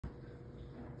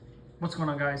What's going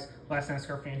on, guys? Last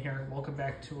NASCAR fan here. Welcome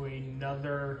back to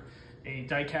another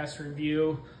diecast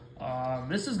review.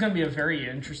 This is going to be a very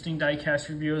interesting diecast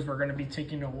review as we're going to be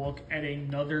taking a look at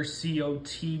another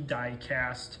COT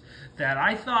diecast that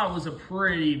I thought was a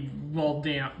pretty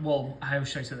how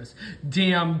should I say this?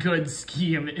 Damn good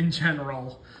scheme in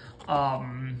general.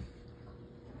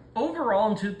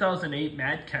 Overall in 2008,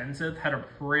 Matt Kenseth had a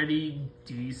pretty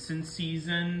decent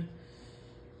season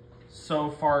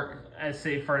so far, to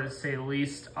say the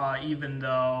least, even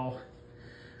though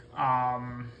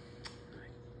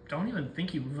don't even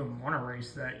think he even won a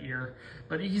race that year,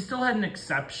 but he still had an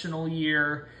exceptional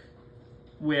year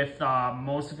with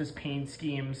most of his paint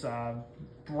schemes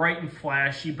bright and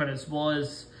flashy, but as well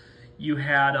as you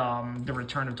had the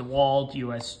return of DeWalt,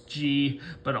 USG,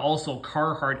 but also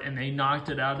Carhartt, and they knocked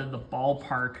it out of the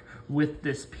ballpark with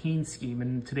this paint scheme.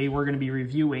 And today we're going to be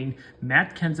reviewing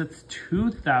Matt Kenseth's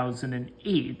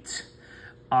 2008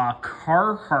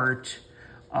 Carhartt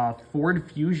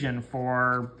Ford Fusion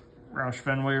for Roush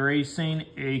Fenway Racing,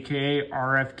 aka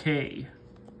RFK,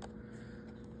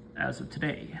 as of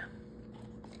today.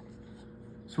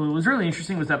 So what was really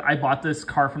interesting was that I bought this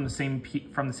car from the same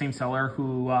seller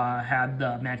who had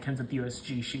the Matt Kenseth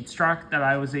USG sheet stock that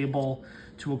I was able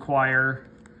to acquire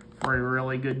for a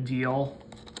really good deal.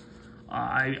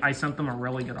 I sent them a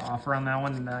really good offer on that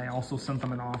one, and I also sent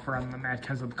them an offer on the Matt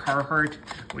Kenseth Carhartt,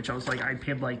 which I was like, I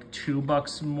paid like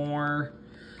 $2 more.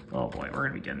 Oh boy, we're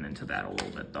gonna be getting into that a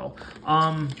little bit though.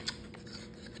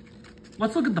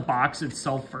 Let's look at the box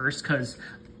itself first, because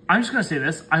I'm just gonna say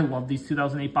this, I love these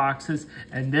 2008 boxes,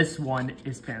 and this one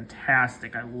is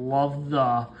fantastic. I love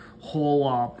the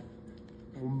whole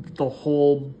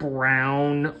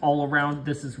brown all around.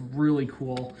 This is really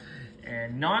cool,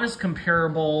 and not as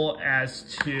comparable as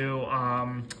to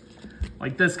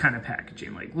like this kind of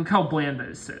packaging. Like, look how bland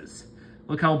this is.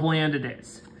 Look how bland it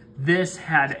is. This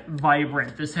had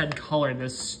vibrant, this had color,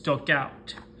 this stuck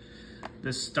out.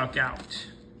 This stuck out.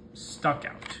 Stuck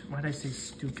out. Why did I say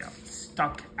stuck out?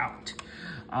 Stuck out.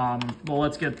 Well,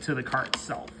 let's get to the car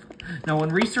itself. Now, when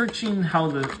researching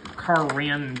how the car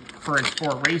ran for its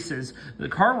 4 races, the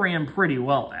car ran pretty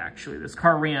well, actually. This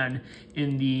car ran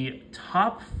in the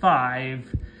top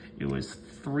 5. It was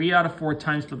 3 out of 4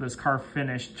 times, but this car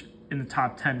finished in the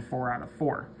top 10, 4 out of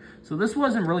 4. So this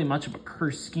wasn't really much of a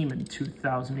cursed scheme in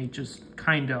 2008, just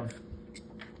kind of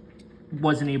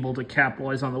wasn't able to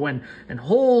capitalize on the win. And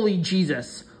holy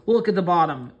Jesus, look at the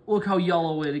bottom. Look how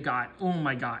yellow it got. Oh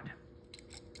my God.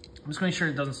 I'm just going to make sure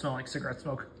it doesn't smell like cigarette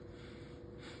smoke.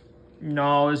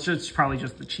 No, it's just probably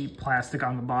just the cheap plastic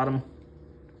on the bottom.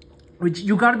 Which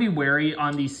you got to be wary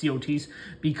on these COTs,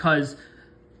 because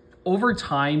over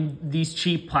time, these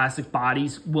cheap plastic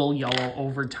bodies will yellow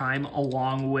over time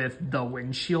along with the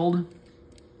windshield.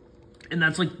 And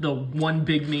that's like the one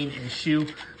big main issue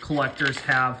collectors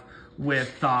have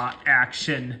with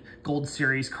Action Gold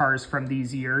Series cars from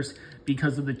these years,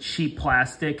 because of the cheap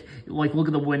plastic. Like, look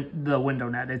at the window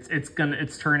net.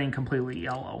 It's turning completely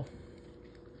yellow.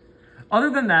 Other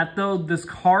than that, though, this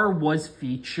car was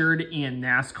featured in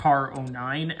NASCAR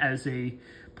 09 as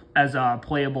a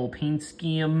playable paint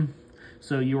scheme.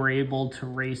 So you were able to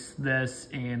race this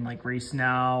in like Race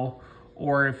Now,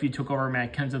 or if you took over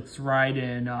Matt Kenseth's ride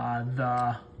in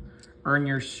the Earn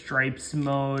Your Stripes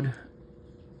mode.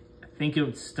 I think it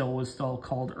was still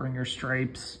called Earn Your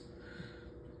Stripes,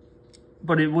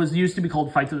 but it was used to be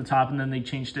called Fight to the Top, and then they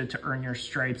changed it to Earn Your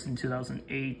Stripes in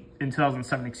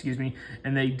 2007, excuse me.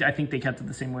 And I think they kept it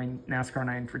the same way in NASCAR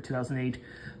 9 for 2008.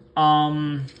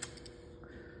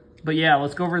 But yeah,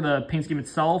 let's go over the paint scheme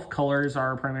itself. Colors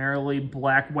are primarily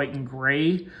black, white, and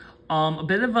gray. A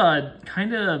bit of a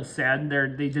kind of sad there,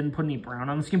 they didn't put any brown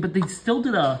on the scheme, but they still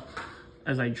did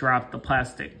as I dropped the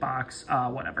plastic box,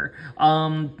 whatever.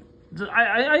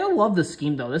 I love the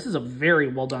scheme though. This is a very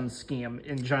well done scheme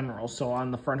in general. So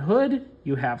on the front hood,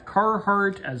 you have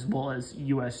Carhartt as well as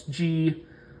USG.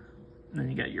 And then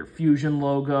you got your Fusion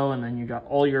logo, and then you got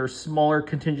all your smaller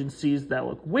contingencies that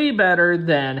look way better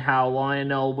than how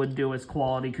Lionel would do his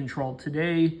quality control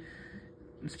today.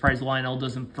 I'm surprised Lionel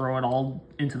doesn't throw it all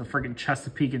into the friggin'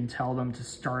 Chesapeake and tell them to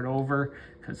start over.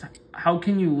 Because how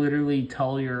can you literally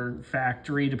tell your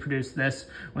factory to produce this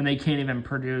when they can't even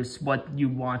produce what you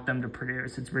want them to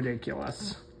produce? It's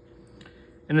ridiculous.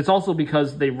 And it's also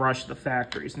because they rush the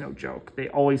factories, no joke. They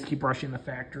always keep rushing the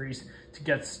factories to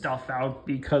get stuff out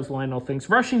because Lionel thinks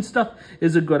rushing stuff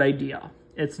is a good idea.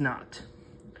 It's not.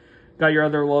 Got your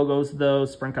other logos though,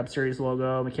 Sprint Cup Series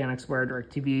logo, Mechanics Wear,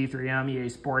 DirecTV, 3M, EA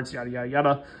Sports, yada, yada,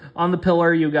 yada. On the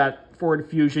pillar, you got Ford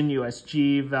Fusion,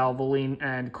 USG, Valvoline,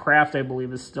 and Kraft, I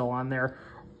believe, is still on there.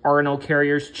 R&L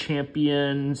Carriers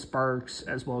Champion Sparks,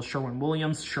 as well as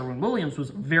Sherwin-Williams. Sherwin-Williams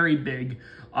was a very big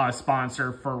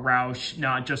sponsor for Roush,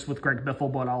 not just with Greg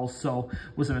Biffle, but also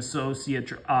was an associate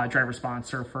driver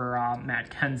sponsor for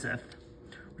Matt Kenseth,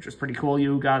 which is pretty cool.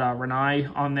 You got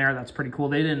Renai on there. That's pretty cool.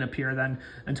 They didn't appear then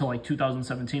until like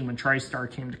 2017 when TriStar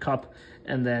came to Cup,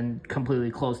 and then completely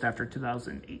closed after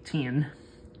 2018.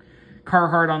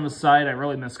 Carhartt on the side. I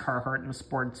really miss Carhartt in the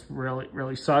sports.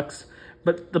 Really sucks.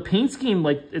 But the paint scheme,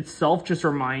 like, itself just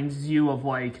reminds you of,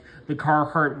 like, the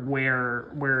Carhartt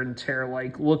wear and tear.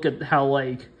 Like, look at how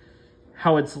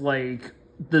it's, like,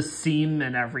 the seam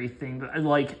and everything.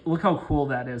 Like, look how cool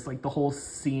that is. Like, the whole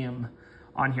seam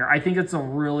on here. I think it's a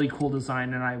really cool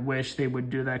design, and I wish they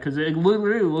would do that, because it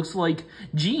literally looks like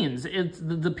jeans. It's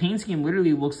the paint scheme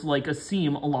literally looks like a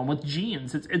seam along with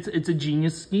jeans. It's a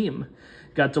genius scheme.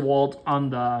 Got DeWalt on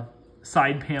the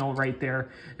side panel right there,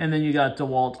 and then you got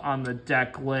DeWalt on the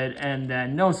deck lid, and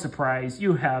then no surprise,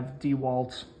 you have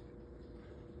DeWalt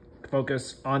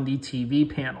focus on the TV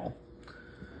panel.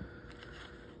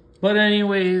 But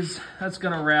anyways, that's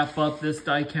gonna wrap up this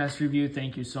diecast review.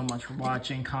 Thank you so much for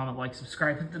watching. Comment, like,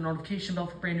 subscribe, hit the notification bell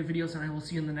for brand new videos, and I will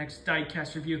see you in the next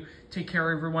diecast review. Take care,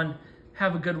 everyone.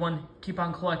 Have a good one. Keep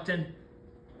on collecting,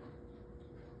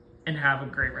 and have a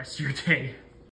great rest of your day.